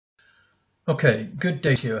Okay, good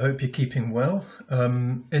day to you. I hope you're keeping well.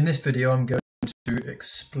 In this video, I'm going to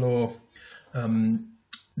explore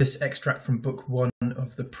this extract from book 1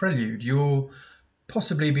 of the Prelude. You'll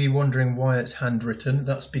possibly be wondering why it's handwritten.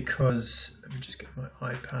 That's because, let me just get my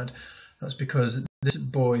iPad. That's because this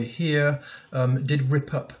boy here did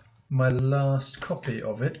rip up my last copy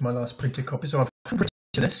of it, my last printed copy. So I've handwritten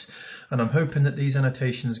this, and I'm hoping that these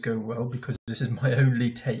annotations go well because this is my only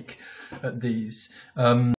take at these.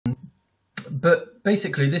 But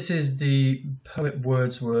basically, this is the poet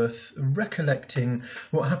Wordsworth recollecting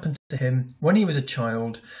what happened to him when he was a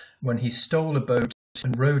child, when he stole a boat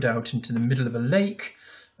and rowed out into the middle of a lake,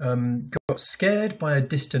 got scared by a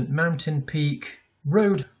distant mountain peak,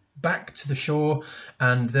 rowed back to the shore,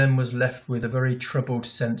 and then was left with a very troubled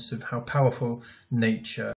sense of how powerful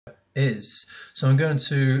nature is. So I'm going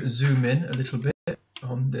to zoom in a little bit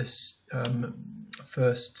on this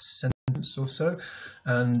first sentence or so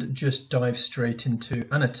and just dive straight into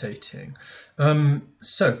annotating.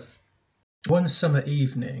 So one summer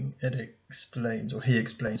evening, it explains, or he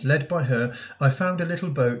explains, led by her, I found a little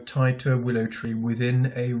boat tied to a willow tree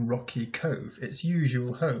within a rocky cove, its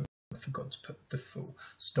usual home. I forgot to put the full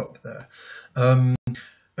stop there.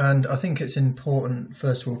 And I think it's important,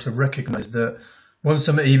 first of all, to recognise that one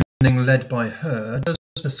summer evening led by her does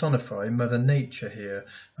personify Mother Nature here,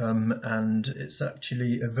 and it's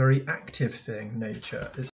actually a very active thing,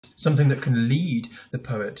 nature. It's something that can lead the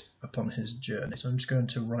poet upon his journey. So I'm just going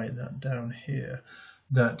to write that down here.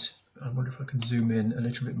 That, I wonder if I can zoom in a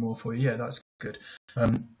little bit more for you. Yeah, that's good.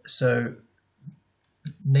 So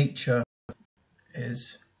nature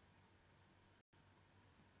is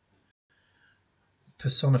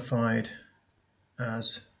personified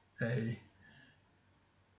as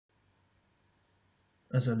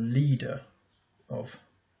a leader of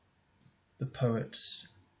the poet's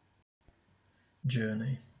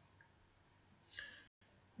journey.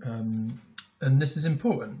 And this is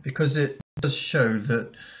important because it does show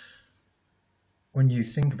that when you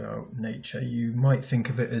think about nature, you might think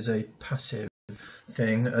of it as a passive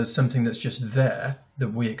thing, as something that's just there that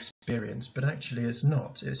we experience, but actually it's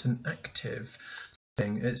not. It's an active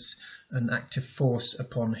thing. It's an active force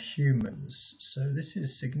upon humans. So this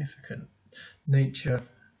is significant. Nature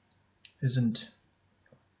isn't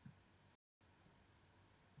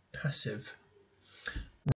passive,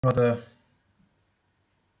 rather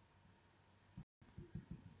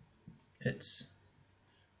it's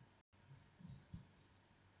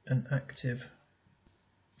an active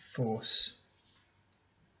force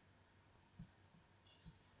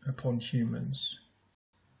upon humans.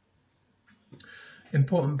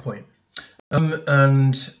 Important point.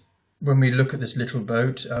 And when we look at this little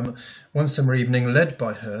boat, one summer evening, led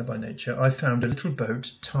by her, by nature, I found a little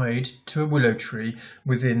boat tied to a willow tree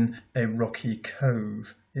within a rocky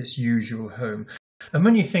cove, its usual home. And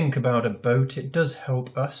when you think about a boat, it does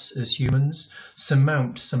help us as humans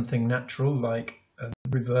surmount something natural like a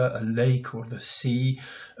river, a lake, or the sea.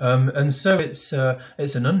 And so it's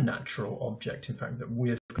an unnatural object, in fact, that we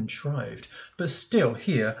have contrived. But still,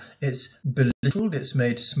 here, it's belittled, it's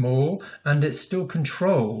made small, and it's still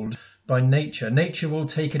controlled by nature. Nature will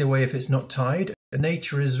take it away if it's not tied.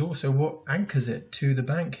 Nature is also what anchors it to the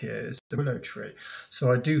bank here, is the willow tree.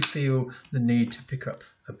 So I do feel the need to pick up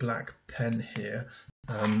a black pen here,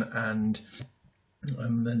 and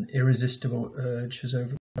an irresistible urge has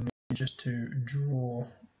overcome me just to draw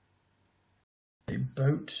a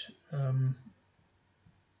boat.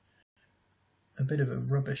 A bit of a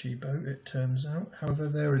rubbishy boat, it turns out. However,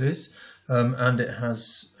 there it is, and it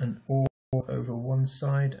has an oar over one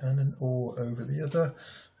side and an oar over the other,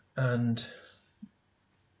 and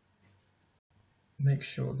make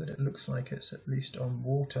sure that it looks like it's at least on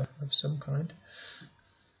water of some kind.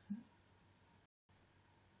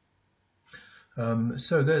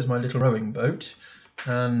 So there's my little rowing boat,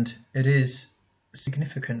 and it is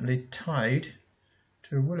significantly tied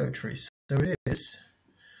to a willow tree. So it is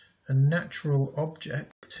a natural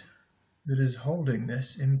object that is holding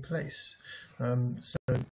this in place. So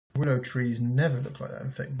willow trees never look like that.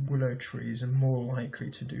 In fact, willow trees are more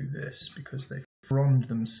likely to do this because they frond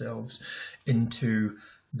themselves into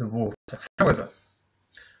the water. However,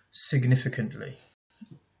 significantly,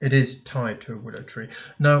 it is tied to a willow tree.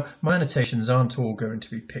 Now, my annotations aren't all going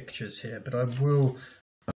to be pictures here, but I will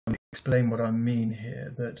explain what I mean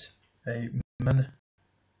here, that a man-made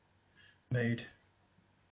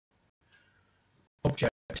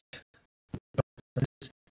object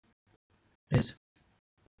is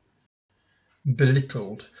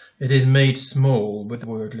belittled. It is made small with the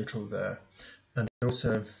word little there, and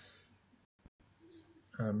also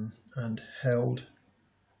and held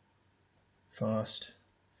fast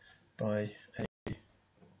by a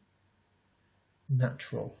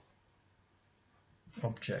natural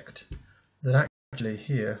object, that actually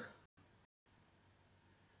here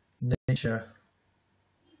nature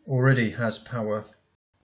already has power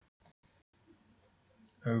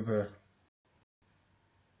over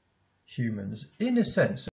humans, in a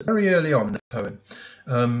sense. Very early on in the poem,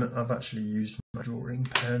 I've actually used my drawing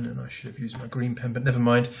pen, and I should have used my green pen, but never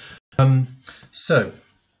mind. So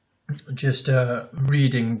just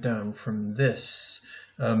reading down from this,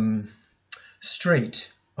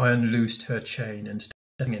 straight I unloosed her chain and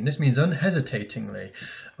stepping in. This means unhesitatingly.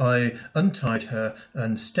 I untied her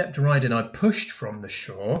and stepped right in. I pushed from the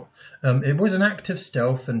shore. It was an act of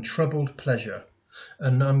stealth and troubled pleasure.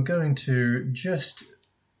 And I'm going to just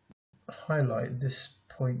highlight this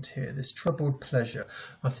point here, this troubled pleasure.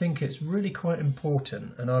 I think it's really quite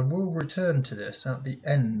important, and I will return to this at the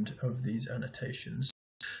end of these annotations,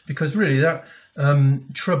 because really that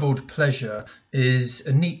troubled pleasure is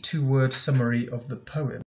a neat two-word summary of the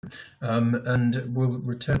poem, and we'll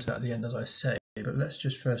return to that at the end, as I say. But let's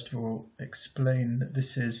just first of all explain that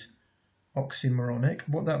this is oxymoronic.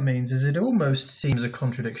 What that means is it almost seems a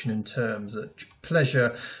contradiction in terms, that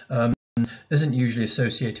pleasure isn't usually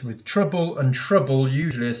associated with trouble, and trouble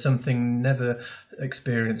usually is something never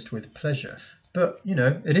experienced with pleasure. But, you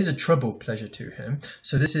know, it is a troubled pleasure to him.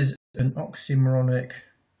 So this is an oxymoronic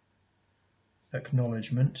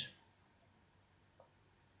acknowledgement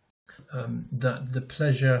that the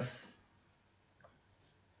pleasure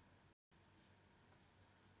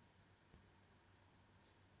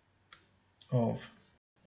of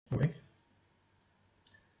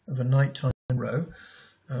a nighttime row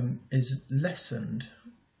is lessened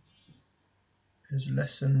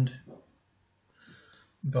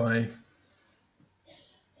by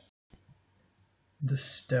the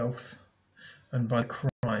stealth and by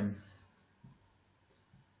crime,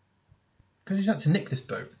 because he's had to nick this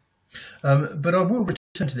boat. But I will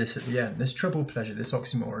return to this at the end. This troubled pleasure, this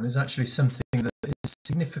oxymoron, is actually something that is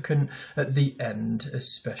significant at the end,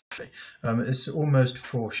 especially. It's almost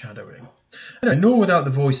foreshadowing. Anyway, nor without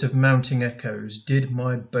the voice of mounting echoes did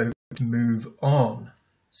my boat move on,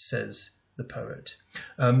 says the poet,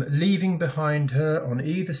 leaving behind her on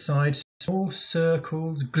either side small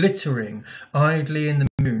circles glittering idly in the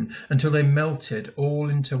moon until they melted all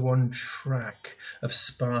into one track of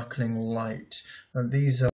sparkling light. And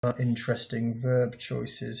these are interesting verb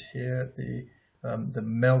choices here, the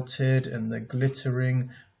melted and the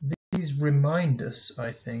glittering. These remind us,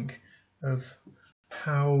 I think, of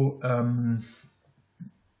how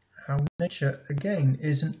nature again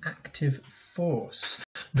is an active force.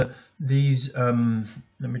 That these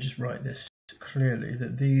let me just write this clearly,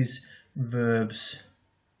 that these verbs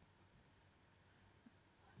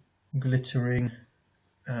glittering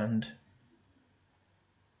and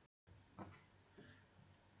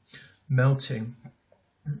melting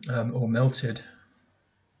or melted,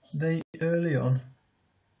 they early on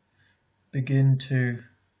begin to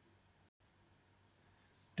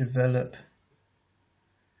develop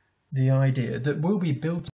the idea that will be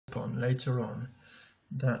built upon later on,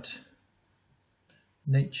 that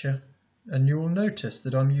nature, and you'll notice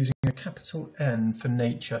that I'm using a capital N for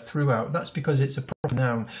nature throughout. That's because it's a proper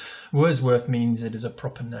noun. Wordsworth means it as a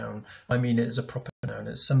proper noun. I mean it as a proper noun.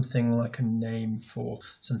 It's something like a name for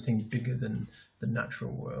something bigger than the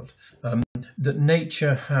natural world. That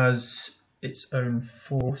nature has its own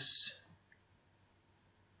force.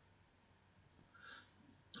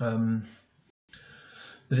 That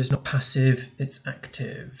it's not passive, it's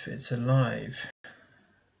active, it's alive.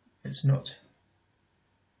 It's not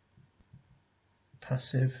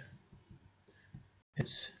passive,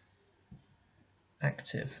 it's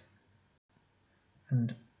active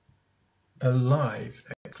and alive,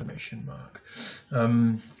 exclamation mark.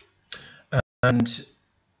 And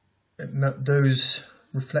those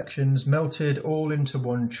reflections melted all into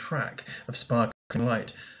one track of sparkling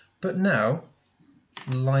light. But now,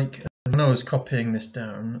 like, when I was copying this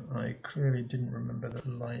down, I clearly didn't remember that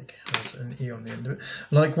like has an E on the end of it.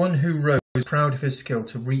 Like one who rose, proud of his skill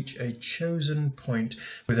to reach a chosen point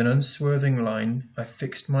with an unswerving line, I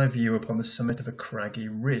fixed my view upon the summit of a craggy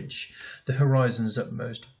ridge, the horizon's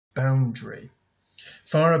utmost boundary.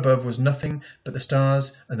 Far above was nothing but the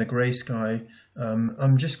stars and the grey sky.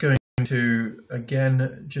 I'm just going to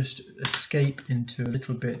again just escape into a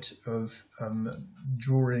little bit of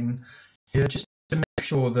drawing here, just to make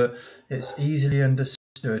sure that it's easily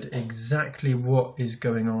understood exactly what is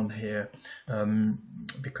going on here,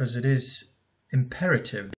 because it is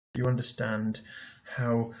imperative that you understand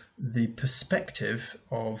how the perspective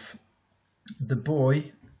of the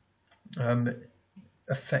boy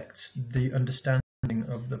affects the understanding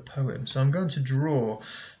of the poem. So I'm going to draw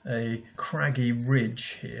a craggy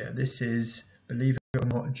ridge here. This is, believe it or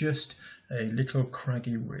not, just a little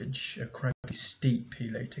craggy ridge, a craggy steep, he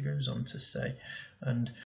later goes on to say.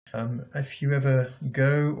 And if you ever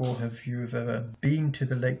go, or have you ever been to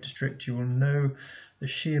the Lake District, you will know the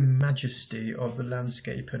sheer majesty of the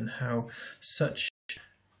landscape and how such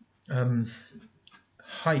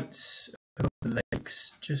heights of the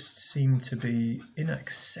lakes just seem to be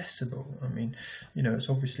inaccessible. I mean, you know, it's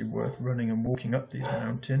obviously worth running and walking up these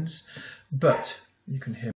mountains, but you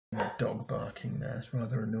can hear my dog barking there. It's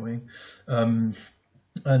rather annoying.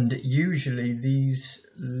 And usually these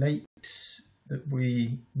lakes that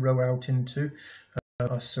we row out into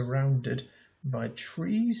are surrounded by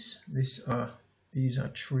trees. These are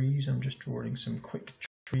trees. I'm just drawing some quick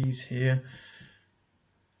trees here.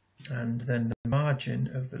 And then the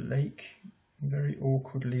margin of the lake, very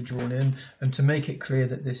awkwardly drawn in. And to make it clear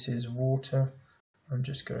that this is water, I'm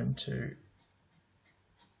just going to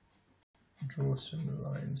draw some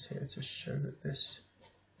lines here to show that this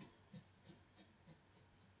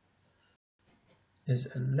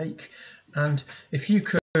is a lake. And if you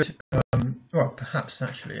could, well, perhaps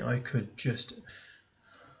actually I could just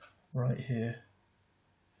right here,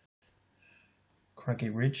 craggy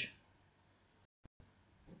ridge.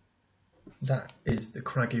 That is the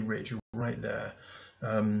craggy ridge right there.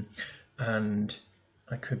 And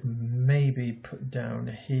I could maybe put down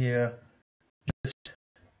here just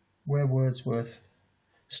where Wordsworth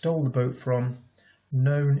stole the boat from,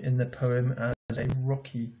 known in the poem as a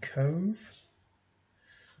rocky cove.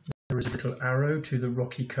 There is a little arrow to the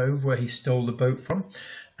rocky cove where he stole the boat from.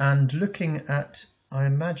 And looking at, I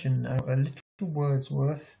imagine now, a little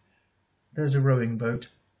Wordsworth, there's a rowing boat.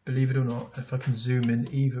 Believe it or not, if I can zoom in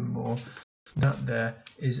even more, that there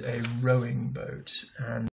is a rowing boat,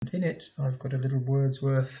 and in it I've got a little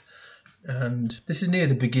Wordsworth, and this is near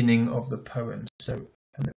the beginning of the poem, so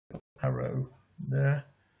a little arrow there,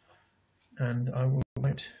 and I will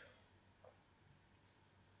write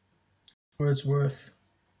Wordsworth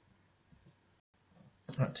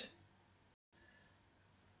at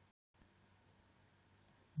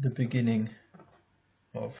the beginning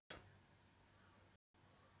of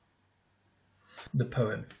the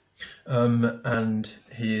poem. And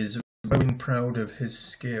he is rowing proud of his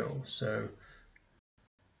skill, so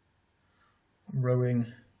rowing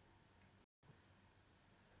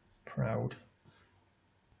proud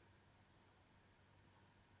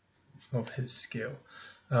of his skill.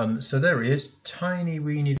 So there he is, tiny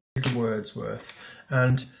weeny little Wordsworth,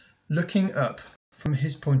 and looking up from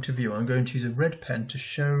his point of view, I'm going to use a red pen to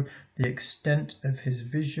show the extent of his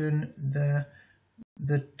vision there.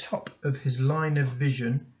 The top of his line of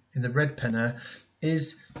vision in the red pen there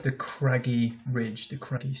is the craggy ridge, the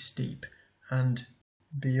craggy steep, and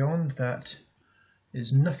beyond that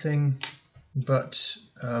is nothing but,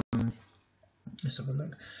 let's have a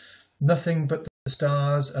look, nothing but the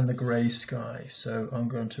stars and the grey sky. So I'm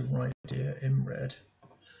going to write here in red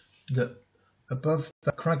that above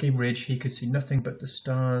that craggy ridge he could see nothing but the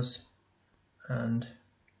stars and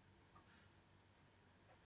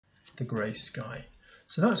the grey sky.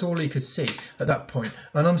 So that's all he could see at that point.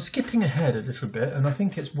 And I'm skipping ahead a little bit, and I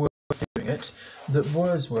think it's worth doing it, that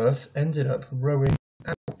Wordsworth ended up rowing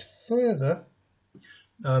out further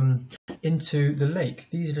into the lake.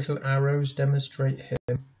 These little arrows demonstrate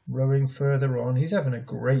him rowing further on. He's having a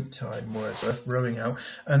great time, Wordsworth, rowing out.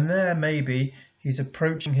 And there maybe he's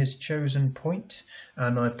approaching his chosen point,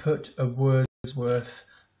 and I put a Wordsworth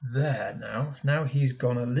there now. Now he's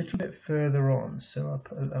gone a little bit further on, so I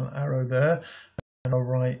put an arrow there. And I'll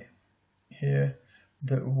write here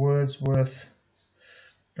that Wordsworth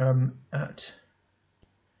at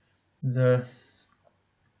the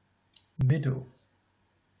middle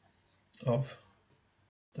of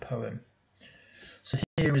the poem. So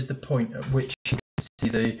here is the point at which you can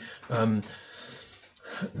see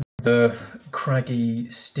the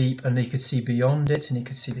craggy steep, and you can see beyond it, and you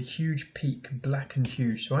can see the huge peak, black and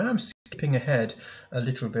huge. So I am skipping ahead a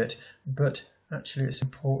little bit, but actually it's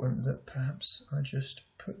important that perhaps I just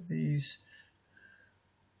put these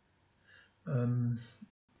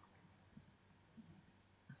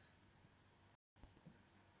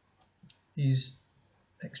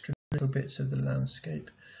extra little bits of the landscape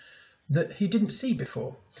that he didn't see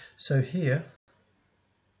before. So here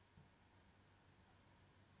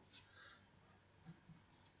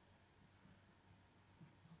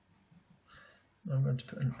I'm going to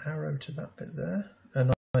put an arrow to that bit there,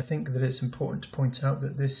 and I think that it's important to point out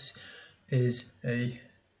that this is I'll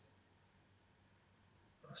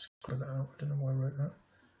scroll that out, I don't know why I wrote that,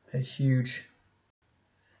 a huge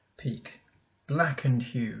peak, black and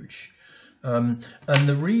huge. And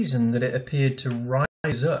the reason that it appeared to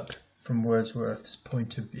rise up from Wordsworth's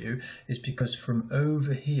point of view is because from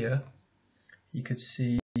over here he could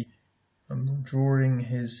see, I'm drawing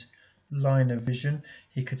his line of vision,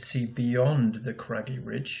 he could see beyond the craggy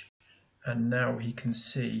ridge, and now he can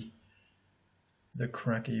see the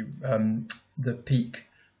craggy, the peak,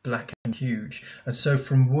 black and huge. And so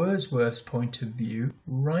from Wordsworth's point of view,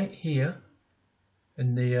 right here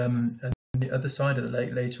in the other side of the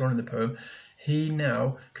lake later on in the poem, he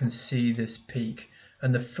now can see this peak.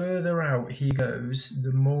 And the further out he goes,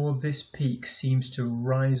 the more this peak seems to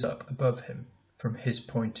rise up above him from his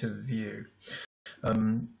point of view.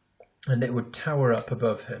 And it would tower up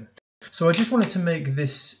above him. So I just wanted to make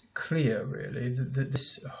this clear, really, that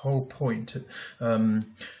this whole point,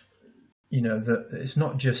 you know, that it's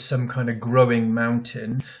not just some kind of growing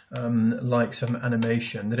mountain like some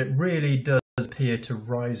animation, that it really does appear to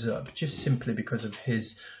rise up just simply because of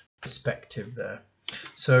his perspective there.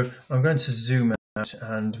 So I'm going to zoom out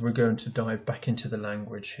and we're going to dive back into the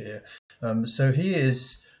language here. So he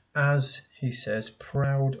is, as he says,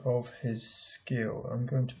 proud of his skill. I'm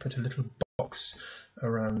going to put a little box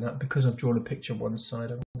around that because I've drawn a picture one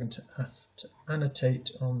side. I'm going to have to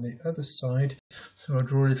annotate on the other side, so I'll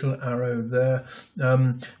draw a little arrow there.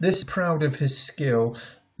 This proud of his skill,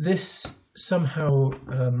 this somehow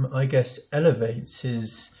I guess elevates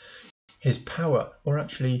his power, or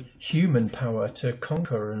actually human power, to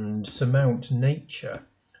conquer and surmount nature.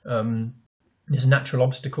 This natural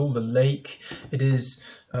obstacle, the lake, it is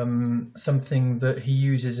something that he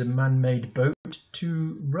uses a man-made boat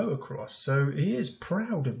to row across. So he is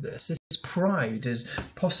proud of this. This pride is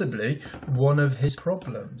possibly one of his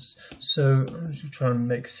problems. So I'm just trying to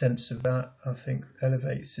make sense of that. I think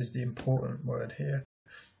elevates is the important word here.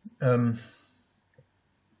 That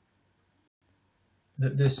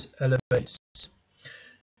this elevates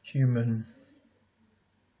human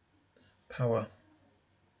power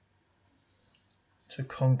to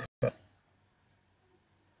conquer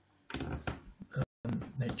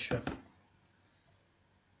nature.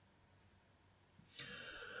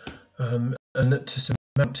 And that to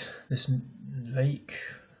surmount this lake,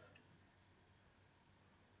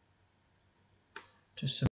 to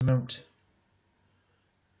surmount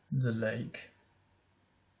the lake,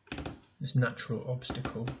 this natural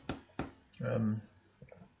obstacle, the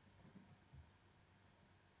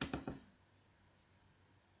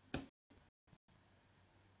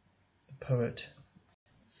poet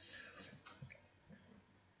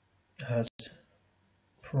has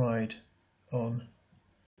pride on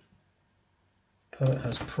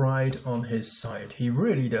his side. He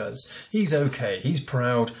really does. He's okay. He's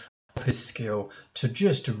proud of his skill to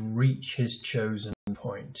just reach his chosen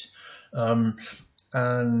point.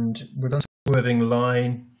 And with unswerving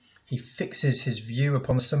line, he fixes his view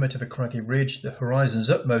upon the summit of a craggy ridge, the horizon's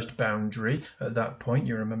utmost boundary at that point,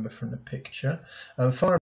 you remember from the picture.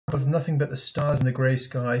 Far above nothing but the stars and the grey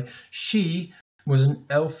sky. She was an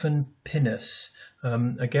elfin pinnace.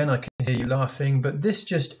 Again, I can hear you laughing, but this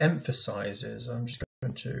just emphasises, I'm just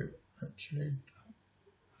going to actually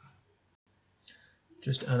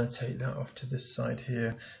just annotate that off to this side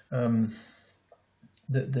here, that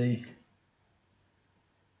the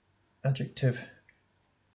adjective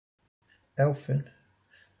elfin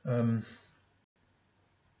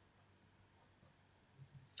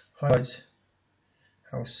highlights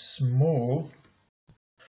how small,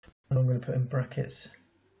 and I'm going to put in brackets,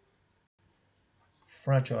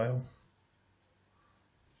 fragile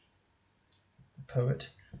the poet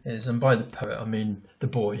is. And by the poet I mean the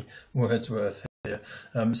boy Wordsworth here.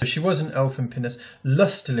 So she was an elfin pinnace.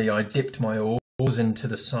 Lustily I dipped my oars into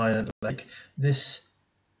the silent lake. This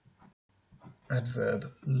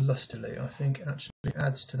adverb, lustily, I think actually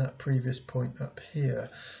adds to that previous point up here,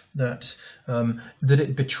 that that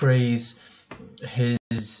it betrays his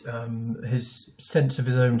sense of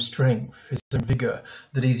his own strength, his own vigour,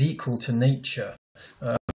 that he's equal to nature.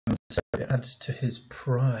 So it adds to his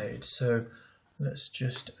pride. So let's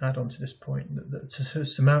just add on to this point that to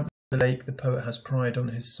surmount the lake, the poet has pride on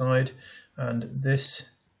his side, and this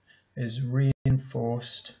is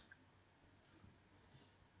reinforced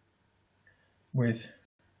with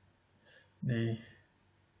the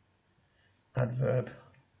adverb.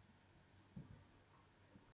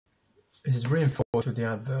 It is reinforced with the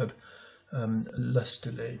adverb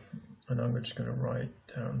lustily, and I'm just going to write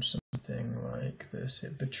down something like this.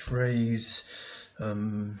 It betrays,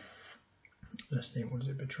 let's think, what does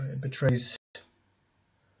it betray? It betrays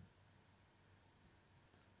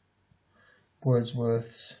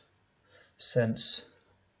Wordsworth's sense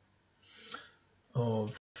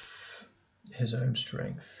of his own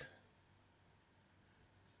strength.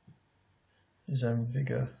 his own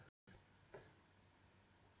vigour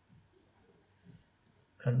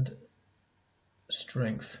and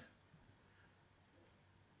strength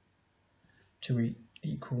to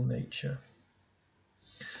equal nature.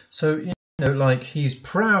 So, you know, like, he's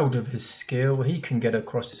proud of his skill. He can get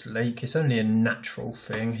across this lake. It's only a natural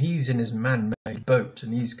thing. He's in his man-made boat,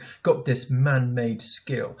 and he's got this man-made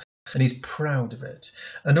skill, and he's proud of it.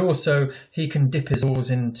 And also, he can dip his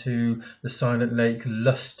oars into the silent lake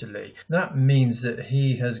lustily. That means that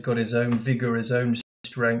he has got his own vigour, his own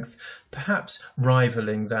strength, perhaps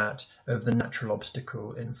rivaling that of the natural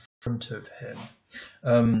obstacle in front of him.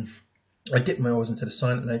 I dipped my oars into the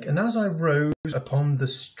silent lake, and as I rose upon the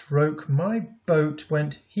stroke, my boat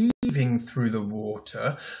went heaving through the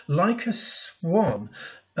water like a swan.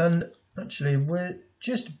 And actually, we're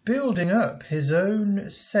just building up his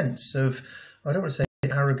own sense of, I don't want to say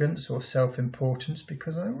arrogance or self-importance,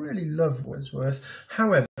 because I really love Wordsworth.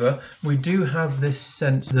 However, we do have this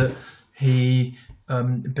sense that he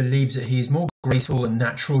believes that he's more graceful and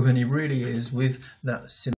natural than he really is, with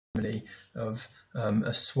that simile of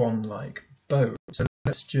a swan-like boat. So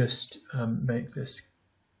let's just make this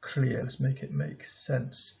clear. Let's make it make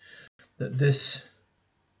sense that this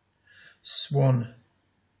swan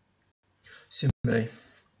simile,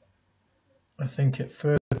 I think it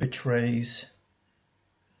further betrays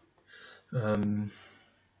the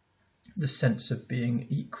sense of being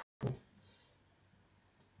equal,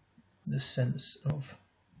 the sense of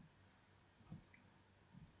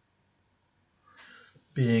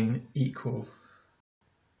being equal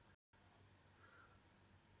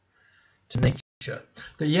to nature.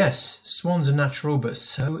 That yes, swans are natural, but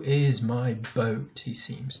so is my boat, he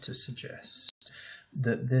seems to suggest.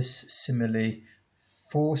 That this simile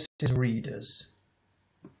forces readers,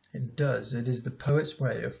 it does, it is the poet's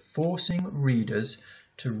way of forcing readers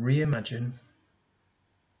to reimagine.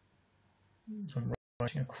 I'm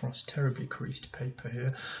writing across terribly creased paper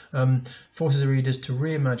here. Forces readers to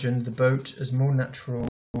reimagine the boat as more natural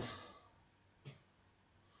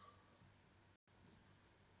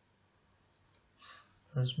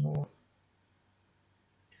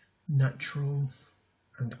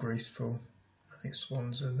and graceful. I think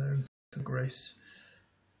swans are known for grace.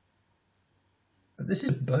 But this is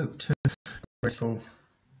a boat, graceful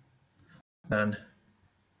than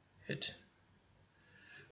it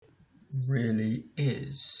really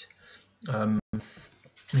is.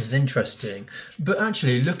 It's interesting, but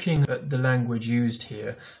actually looking at the language used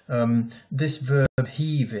here, this verb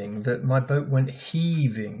heaving, that my boat went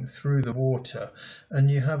heaving through the water, and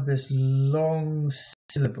you have this long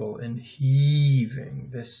syllable in heaving,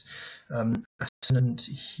 this assonant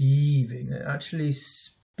heaving. It actually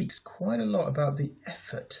speaks quite a lot about the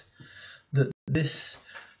effort that this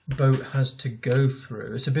boat has to go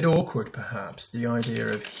through. It's a bit awkward, perhaps, the idea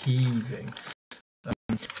of heaving.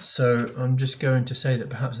 So I'm just going to say that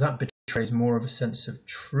perhaps that betrays more of a sense of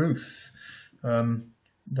truth,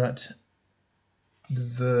 that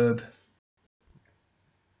the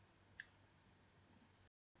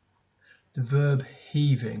verb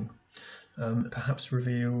heaving perhaps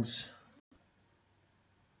reveals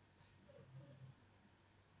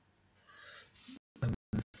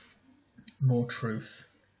more truth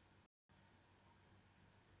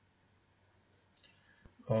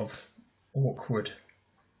of awkward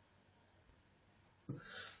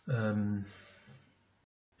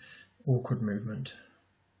movement,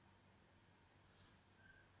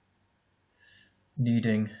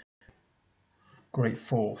 needing great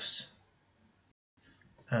force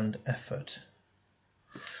and effort.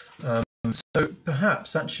 So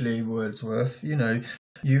perhaps actually Wordsworth, you know,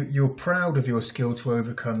 you're proud of your skill to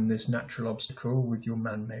overcome this natural obstacle with your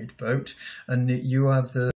man-made boat, and you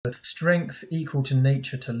have the strength equal to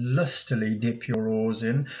nature to lustily dip your oars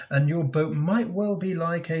in, and your boat might well be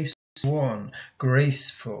like a swan,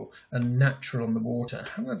 graceful and natural on the water.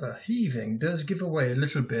 However, heaving does give away a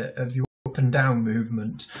little bit of your up and down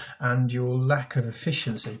movement and your lack of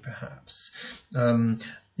efficiency, perhaps.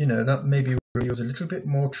 You know, that maybe reveals a little bit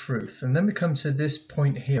more truth. And then we come to this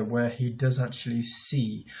point here where he does actually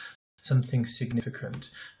see something significant,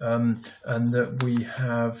 and that we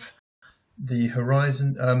have the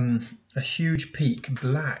horizon, a huge peak,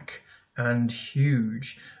 black and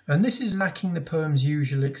huge. And this is lacking the poem's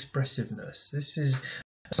usual expressiveness. This is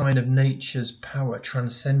a sign of nature's power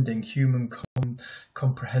transcending human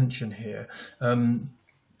comprehension here.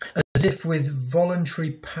 As if with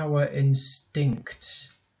voluntary power instinct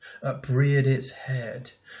upreared its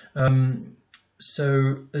head.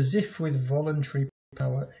 So as if with voluntary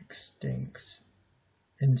power instinct,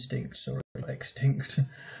 extinct.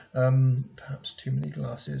 Perhaps too many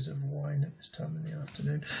glasses of wine at this time in the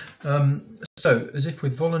afternoon. So, as if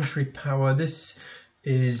with voluntary power, this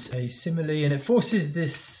is a simile, and it forces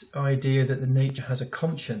this idea that the nature has a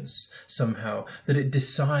conscience somehow, that it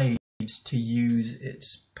decides to use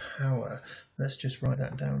its power. Let's just write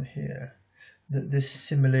that down here. That this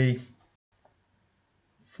simile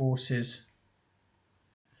forces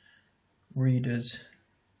readers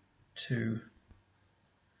to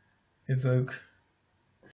evoke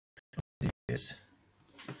ideas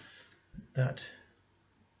that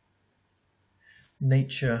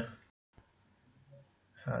nature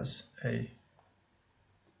has a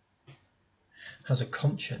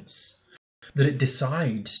conscience, that it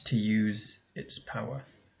decides to use its power.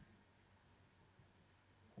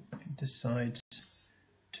 It decides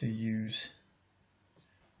to use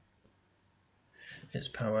its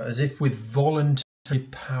power, as if with voluntary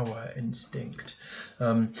power instinct.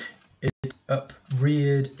 It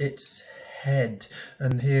upreared its head,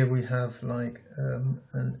 and here we have like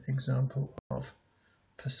an example of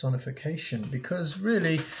personification, because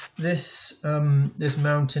really this this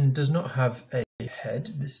mountain does not have a head.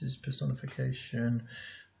 This is personification.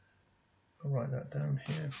 I'll write that down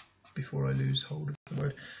here before I lose hold of the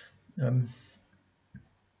word.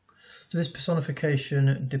 So this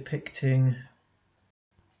personification depicting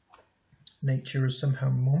nature as somehow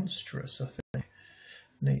monstrous, I think.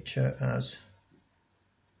 Nature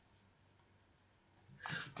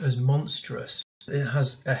as monstrous. It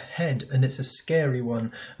has a head, and it's a scary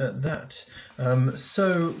one at that.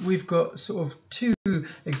 So we've got sort of two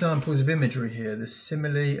examples of imagery here, this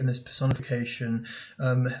simile and this personification,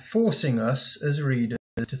 forcing us as readers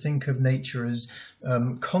to think of nature as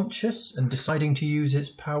conscious and deciding to use its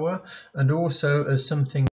power, and also as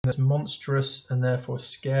something that's monstrous and therefore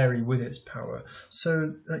scary with its power.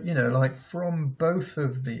 So, you know, like from both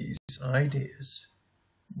of these ideas,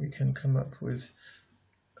 we can come up with,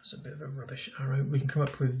 that's a bit of a rubbish arrow, we can come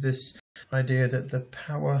up with this idea that the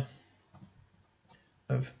power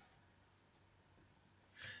of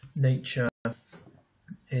nature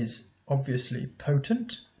is obviously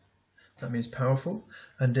potent, that means powerful,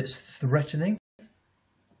 and it's threatening,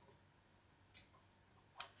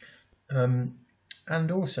 and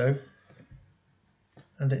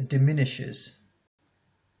it diminishes.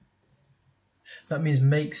 That means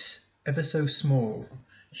makes ever so small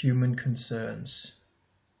human concerns.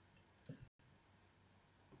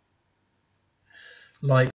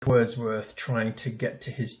 Like Wordsworth trying to get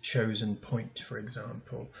to his chosen point, for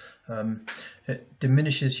example. It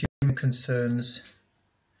diminishes human concerns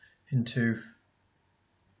into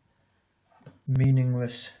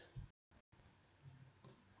meaningless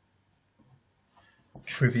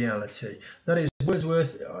triviality. That is,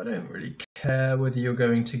 Wordsworth, I don't really care whether you're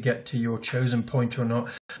going to get to your chosen point or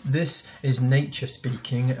not. This is nature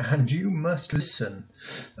speaking, and you must listen.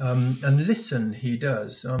 And listen he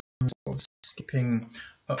does. I'm sort of skipping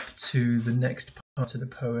up to the next part of the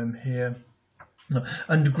poem here.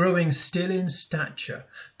 And growing still in stature,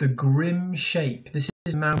 the grim shape, this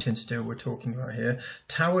is a mountain still we're talking about here,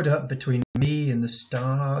 towered up between me and the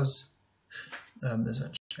stars. There's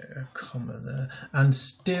actually a comma there. And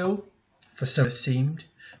still, for so it seemed,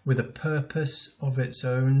 with a purpose of its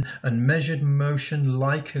own, and measured motion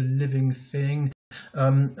like a living thing.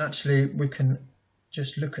 Actually, we can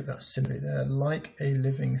just look at that simile there, like a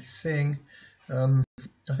living thing. I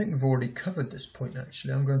think we've already covered this point,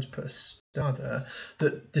 actually. I'm going to put a star there,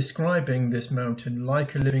 that describing this mountain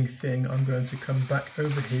like a living thing, I'm going to come back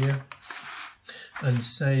over here and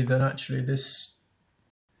say that actually this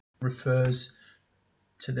refers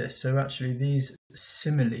to this. So actually these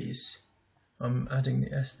similes, I'm adding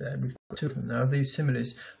the S there, we've got two of them now. These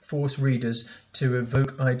similes force readers to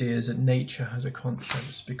evoke ideas that nature has a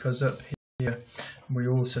conscience, because up here we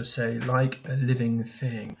also say like a living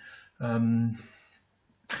thing.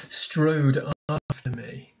 Strode after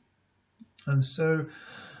me. And so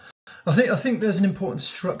I think there's an important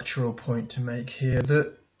structural point to make here,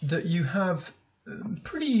 that you have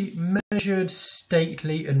pretty measured,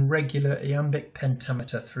 stately and regular iambic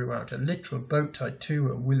pentameter throughout. A literal boat tied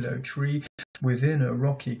to a willow tree within a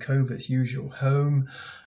rocky covert's usual home.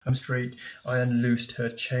 Straight I unloosed her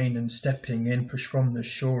chain, and stepping in, pushed from the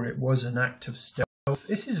shore. It was an act of stealth.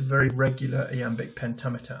 This is very regular iambic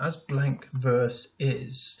pentameter, as blank verse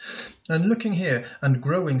is. And looking here, and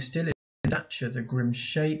growing still in stature, the grim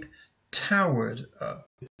shape towered up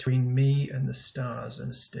between me and the stars,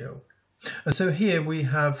 and still. And so here we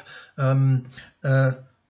have a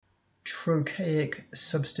trochaic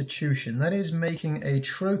substitution, that is making a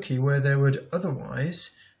trochee where there would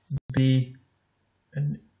otherwise be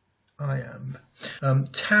an iamb.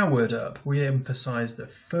 Towered up, we emphasize the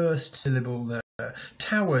first syllable there.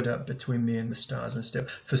 Towered up between me and the stars and still.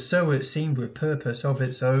 For so it seemed with purpose of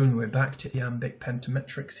its own. We're back to iambic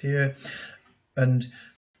pentametrics here. And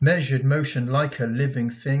measured motion like a living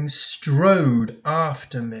thing strode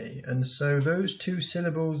after me. And so those two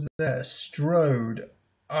syllables there, strode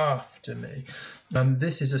after me.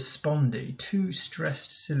 This is a spondee, two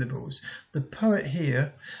stressed syllables. The poet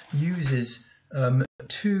here uses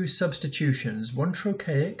two substitutions, one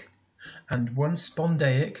trochaic and one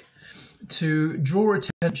spondaic, to draw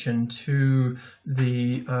attention to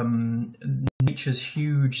the nature's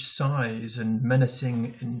huge size and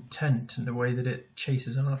menacing intent and the way that it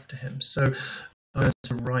chases after him. So I'm going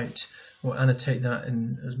to write or annotate that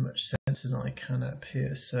in as much sense as I can up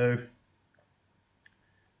here. So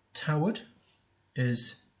towered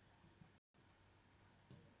is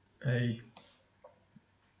a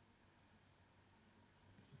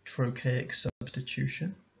trochaic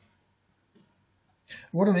substitution.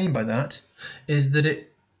 What I mean by that is that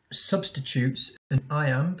it substitutes an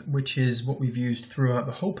iamb, which is what we've used throughout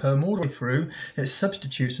the whole poem all the way through. It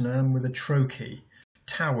substitutes an iamb with a trochee,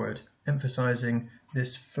 towered, emphasizing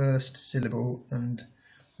this first syllable and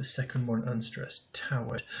the second one unstressed,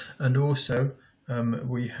 towered. And also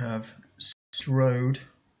we have strode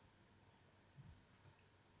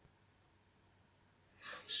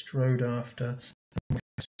after,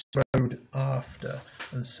 strode after,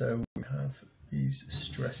 and so we have these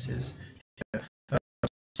stresses here.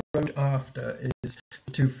 Strode after is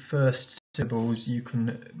the two first syllables you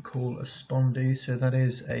can call a spondee, so that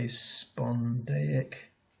is a spondaic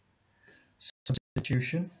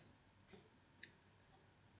substitution.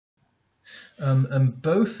 And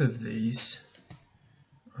both of these,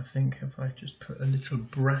 I think if I just put a little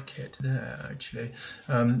bracket there actually,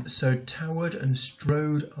 so towered and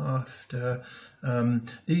strode after,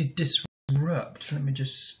 these disrupt, let me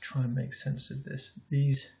just try and make sense of this.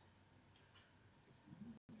 These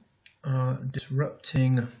are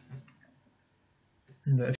disrupting,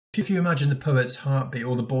 if you imagine the poet's heartbeat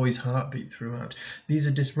or the boy's heartbeat throughout, these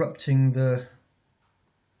are disrupting the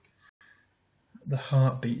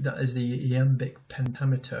heartbeat, that is the iambic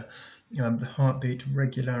pentameter, the heartbeat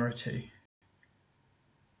regularity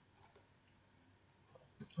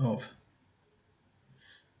of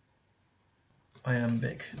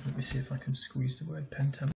iambic. Let me see if I can squeeze the word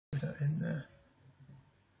pentameter in there.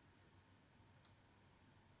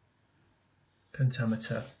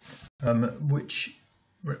 Pentameter, which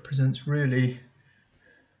represents really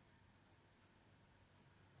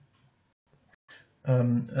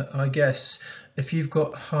I guess if you've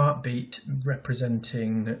got heartbeat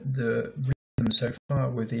representing the rhythm so far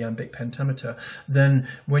with the iambic pentameter, then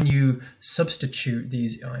when you substitute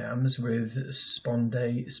these iambs with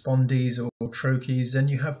spondees or trochees, then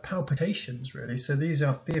you have palpitations really. So these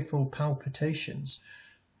are fearful palpitations.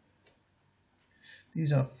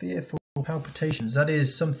 These are fearful palpitations. That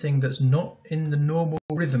is something that's not in the normal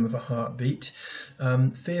rhythm of a heartbeat.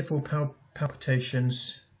 Fearful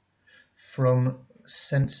palpitations from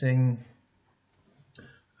sensing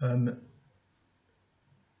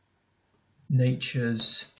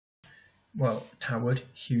nature's, well, towered,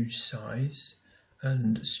 huge size,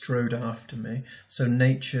 and strode after me. So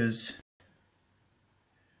nature's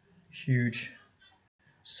huge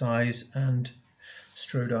size and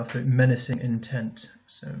strode after it, menacing intent.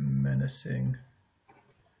 So menacing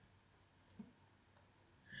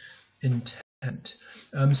intent.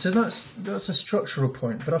 So that's a structural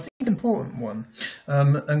point, but I think an important one.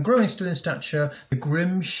 And growing still in stature, the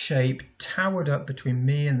grim shape towered up between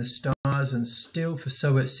me and the stars, and still for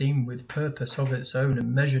so it seemed with purpose of its own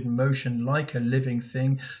and measured motion like a living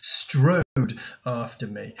thing strode after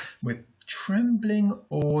me. With trembling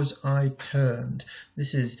oars I turned.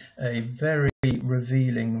 This is a very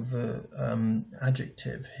revealing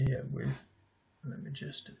adjective here with, let me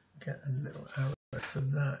just get a little arrow for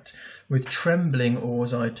that. With trembling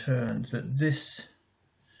oars I turned, that this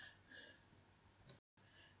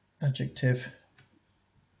adjective,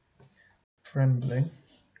 trembling,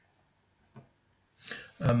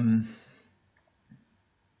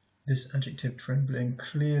 this adjective trembling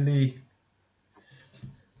clearly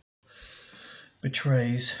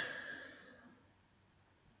betrays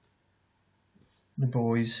the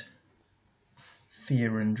boy's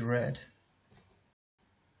fear and dread.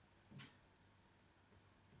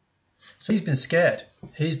 So he's been scared.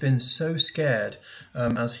 He's been so scared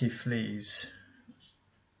as he flees.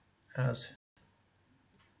 As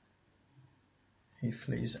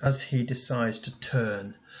he decides to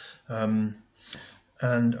turn. And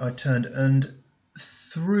I turned, and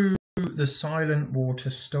through the silent water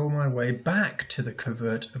stole my way back to the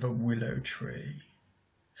covert of a willow tree.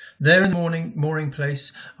 There in the mooring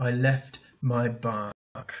place I left my bark.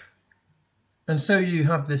 And so you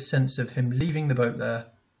have this sense of him leaving the boat there,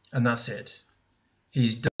 and that's it.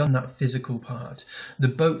 He's done that physical part. The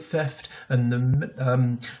boat theft and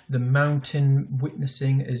the mountain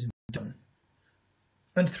witnessing is done.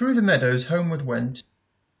 And through the meadows homeward went,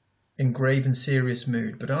 in grave and serious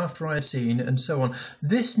mood, but after I had seen, and so on.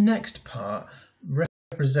 This next part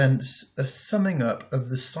represents a summing up of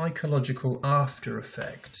the psychological after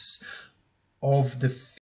effects of the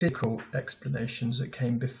physical explanations that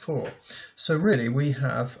came before. So really we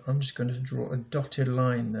have, I'm just going to draw a dotted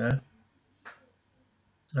line there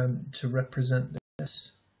to represent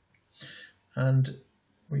this, and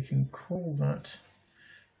we can call that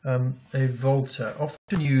a volta.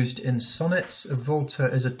 Often used in sonnets, a volta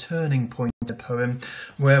is a turning point in a poem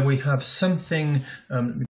where we have something,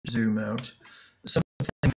 let me zoom out,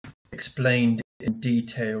 something explained in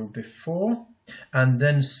detail before and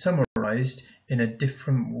then summarized in a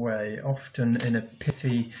different way, often in a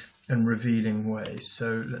pithy and revealing way.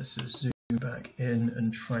 So let's just zoom back in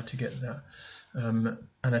and try to get that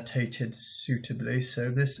annotated suitably. So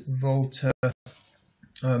this volta,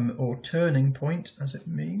 or turning point, as it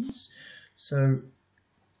means. So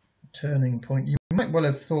turning point, you might well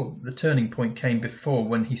have thought the turning point came before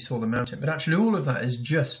when he saw the mountain, but actually all of that is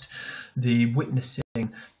just the witnessing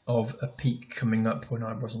of a peak coming up when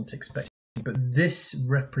I wasn't expecting. But this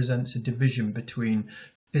represents a division between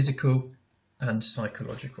physical and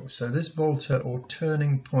psychological. So this volta or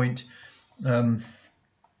turning point, I'm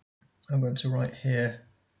going to write here,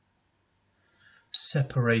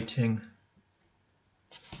 separating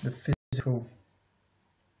the physical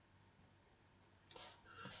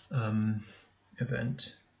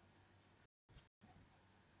event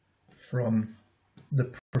from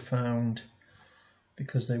the profound,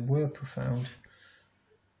 because they were profound,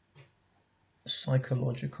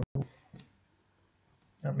 psychological.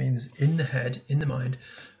 That means in the head, in the mind.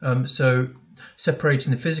 So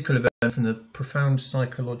separating the physical event from the profound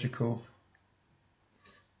psychological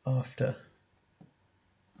after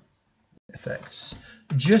effects.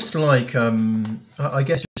 Just like, I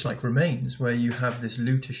guess, just like Remains, where you have this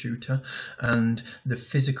looter shooter and the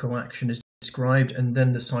physical action is described and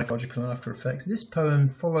then the psychological after effects. This poem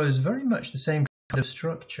follows very much the same kind of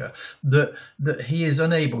structure, that he is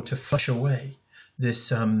unable to flush away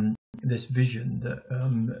this this vision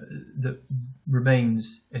that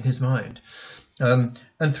remains in his mind.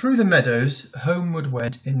 And through the meadows homeward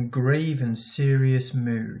went in grave and serious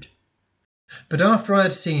mood. But after I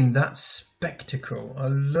had seen that spectacle, I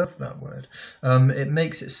love that word, it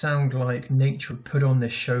makes it sound like nature put on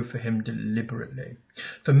this show for him deliberately.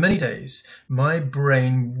 For many days, my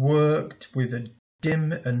brain worked with a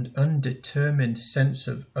dim and undetermined sense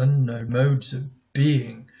of unknown modes of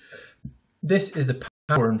being. This is the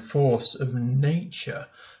power and force of nature,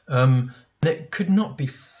 and it could not be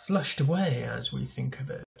flushed away as we think of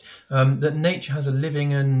it. That nature has a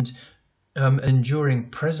living and enduring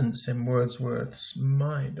presence in Wordsworth's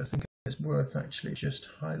mind. I think it's worth actually just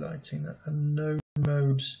highlighting that unknown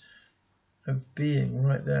modes of being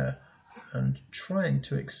right there and trying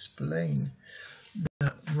to explain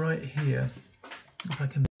that right here. If I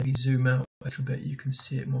can maybe zoom out a little bit, you can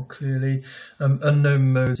see it more clearly.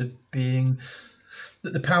 Unknown modes of being,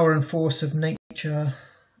 that the power and force of nature,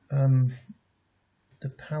 the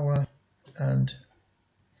power and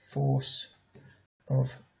force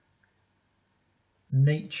of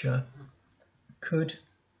nature could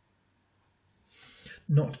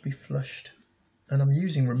not be flushed. And I'm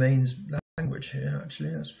using Remains language here,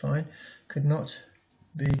 actually, that's fine. Could not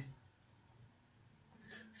be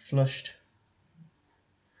flushed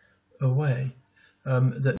away.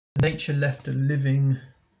 That nature left a living,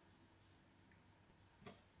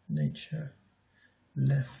 nature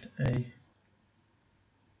left a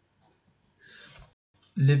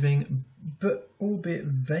living, but albeit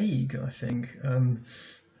vague, I think, and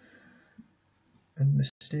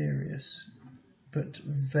mysterious, but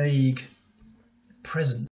vague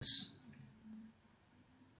presence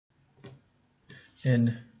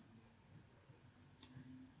in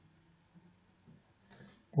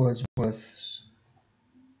Wordsworth's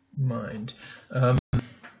mind.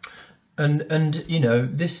 And you know,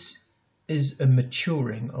 this is a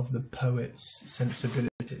maturing of the poet's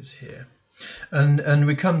sensibilities here. And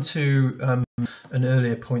we come to an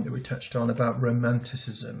earlier point that we touched on about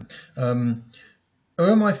romanticism.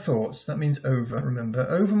 O'er my thoughts, that means over, remember,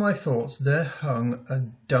 over my thoughts there hung a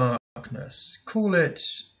darkness. Call it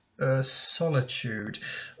solitude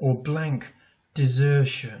or blank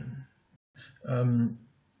desertion.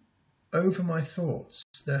 over my thoughts.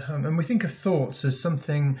 They're hung, and we think of thoughts as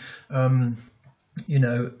something, you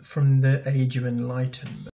know, from the age of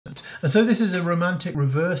enlightenment. And so this is a romantic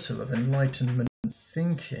reversal of enlightenment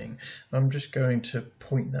thinking. I'm just going to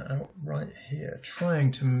point that out right here,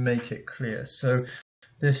 trying to make it clear. So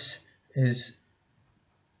this is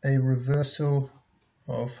a reversal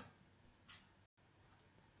of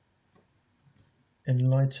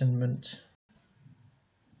enlightenment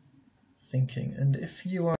thinking. And if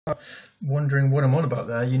you are wondering what I'm on about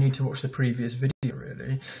there, you need to watch the previous video,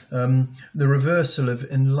 really. The reversal of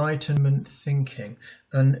enlightenment thinking.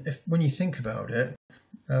 And when you think about it,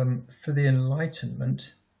 for the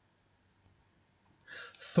Enlightenment,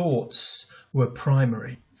 thoughts were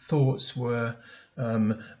primary. Thoughts were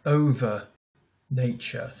over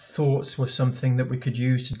nature. Thoughts were something that we could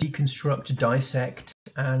use to deconstruct, dissect,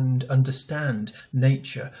 and understand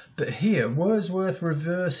nature. But here, Wordsworth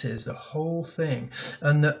reverses the whole thing,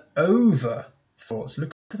 and the over thoughts,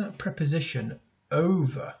 look at that preposition,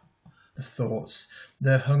 over the thoughts,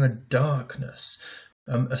 there hung a darkness,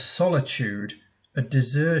 a solitude, a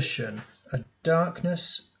desertion, a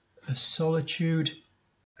darkness, a solitude,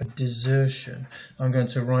 a desertion. I'm going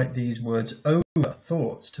to write these words over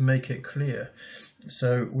thoughts to make it clear.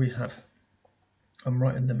 So we have, I'm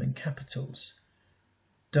writing them in capitals,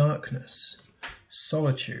 darkness,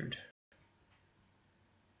 solitude,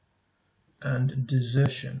 and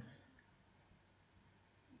desertion.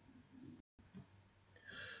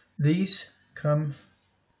 These come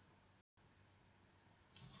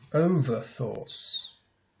over thoughts.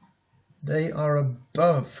 They are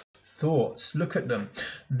above thoughts. Look at them.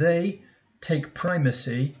 They take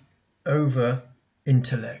primacy over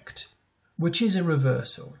intellect, which is a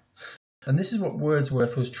reversal. And this is what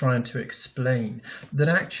Wordsworth was trying to explain, that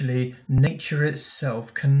actually nature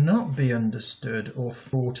itself cannot be understood or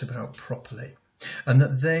thought about properly, and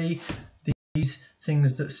that these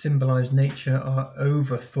things that symbolize nature are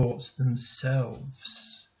over thoughts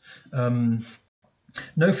themselves.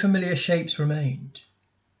 No familiar shapes remained.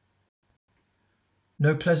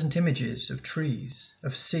 No pleasant images of trees,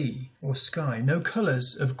 of sea or sky, no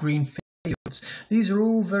colours of green fields. These are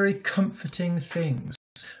all very comforting things.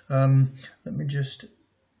 Let me just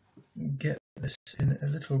get this in a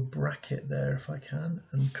little bracket there if I can,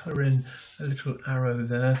 and colour in a little arrow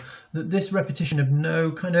there. That this repetition of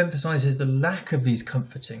no kind of emphasises the lack of these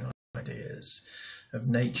comforting ideas of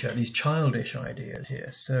nature, these childish ideas here.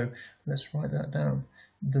 So let's write that down.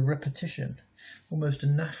 The repetition, almost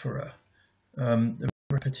anaphora, the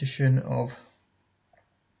repetition of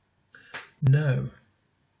no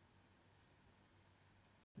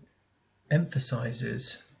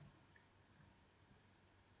emphasizes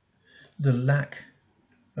the lack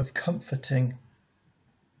of comforting,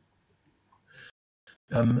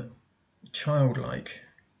 childlike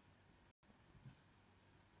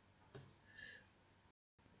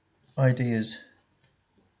ideas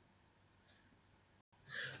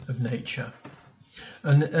of nature.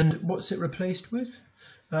 And what's it replaced with?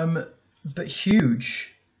 But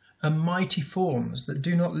huge and mighty forms that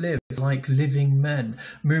do not live like living men,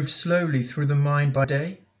 move slowly through the mind by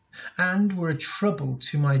day, and were a trouble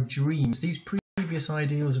to my dreams. These previous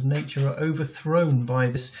ideals of nature are overthrown by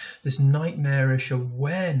this nightmarish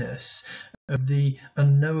awareness of the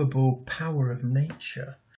unknowable power of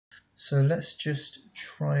nature. So let's just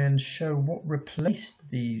try and show what replaced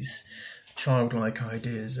these childlike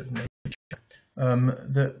ideas of nature.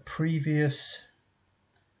 That previous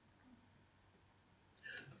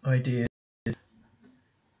ideas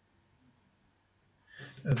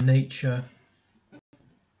of nature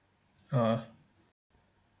are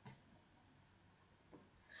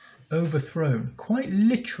overthrown, quite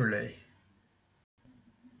literally,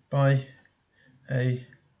 by a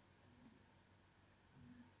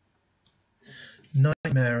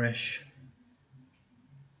nightmarish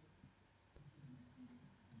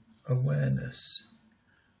awareness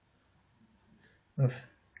of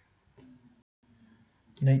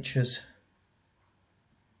nature's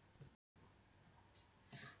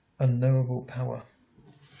unknowable power.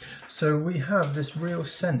 So we have this real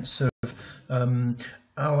sense of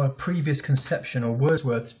our previous conception, or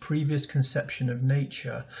Wordsworth's previous conception of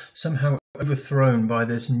nature, somehow overthrown by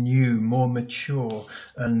this new, more mature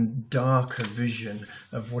and darker vision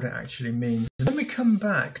of what it actually means. And then we come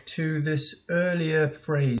back to this earlier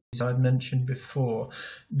phrase I've mentioned before,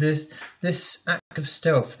 this act of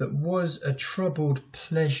stealth that was a troubled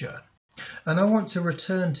pleasure. And I want to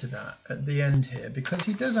return to that at the end here, because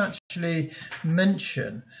he does actually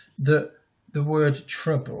mention that the word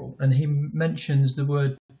trouble, and he mentions the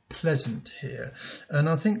word pleasant here, and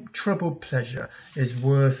I think troubled pleasure is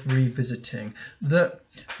worth revisiting. Let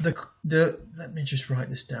me just write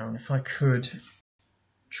this down, if I could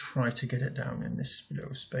try to get it down in this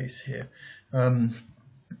little space here.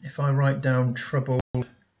 If I write down troubled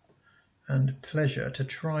and pleasure to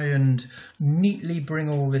try and neatly bring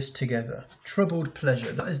all this together. Troubled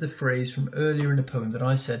pleasure, that is the phrase from earlier in the poem that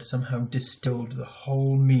I said somehow distilled the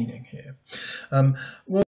whole meaning here.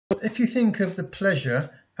 Well, if you think of the pleasure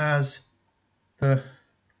as the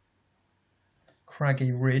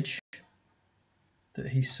craggy ridge that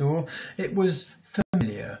he saw, it was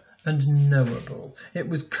familiar and knowable. It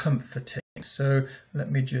was comforting. So let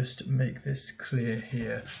me just make this clear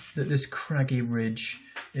here, that this craggy ridge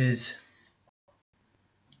is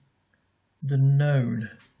the known,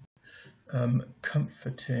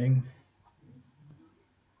 comforting,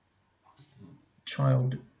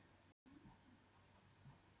 childlike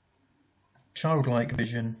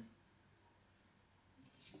vision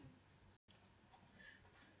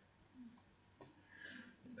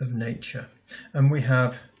of nature. And we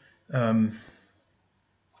have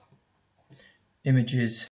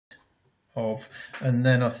images of, and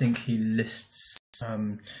then I think he lists,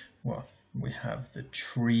 well, we have the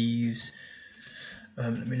trees.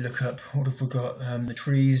 Let me look up, what have we got? The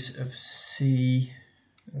trees of sea,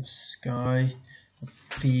 of sky, of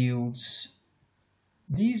fields.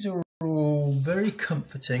 These are all very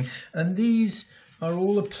comforting, and these are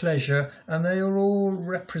all a pleasure, and they are all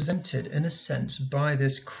represented in a sense by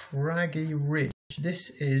this craggy ridge. This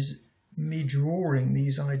is me drawing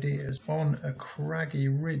these ideas on a craggy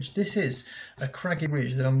ridge. This is a craggy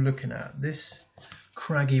ridge that I'm looking at, this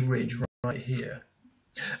craggy ridge right here.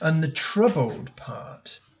 And the troubled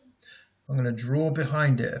part, I'm going to draw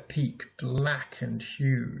behind it a peak, black and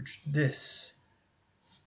huge. This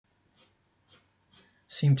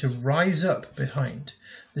seemed to rise up behind.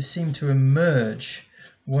 This seemed to emerge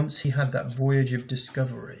once he had that voyage of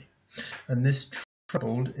discovery. And this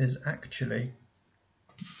troubled is actually,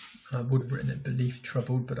 I would have written it belief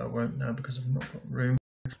troubled, but I won't now because I've not got room.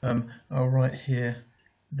 I'll write here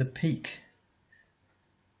the peak,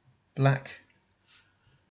 black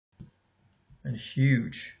and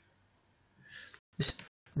huge. This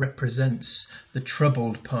represents the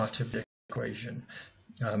troubled part of the equation,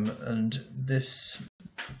 and this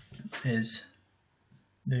is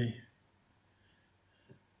the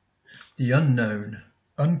unknown,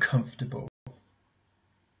 uncomfortable,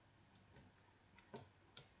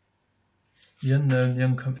 the unknown, the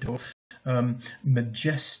uncomfortable,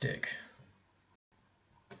 majestic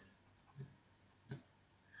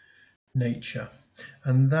nature.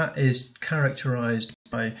 And that is characterized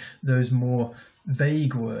by those more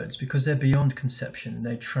vague words, because they're beyond conception,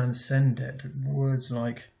 they transcend it. Words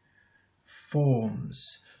like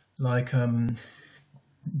forms, like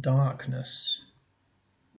darkness,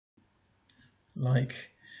 like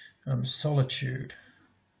solitude,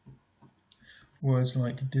 words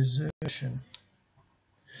like desertion.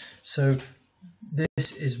 So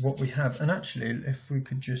this is what we have. And actually, if we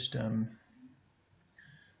could just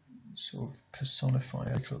sort of personify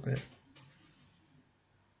a little bit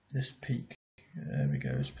this peak. There we go,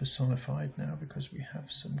 it's personified now because we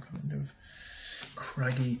have some kind of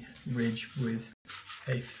craggy ridge with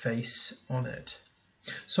a face on it.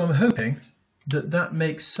 So I'm hoping that that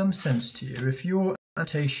makes some sense to you. If your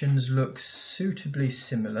annotations look suitably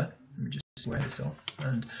similar, let me just square this off,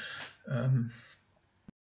 and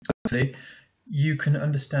hopefully you can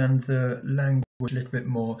understand the language a little bit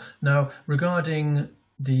more. Now, regarding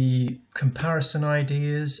the comparison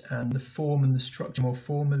ideas and the form and the structure more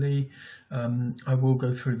formally, I will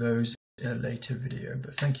go through those in a later video,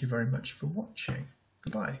 but thank you very much for watching.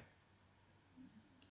 Goodbye.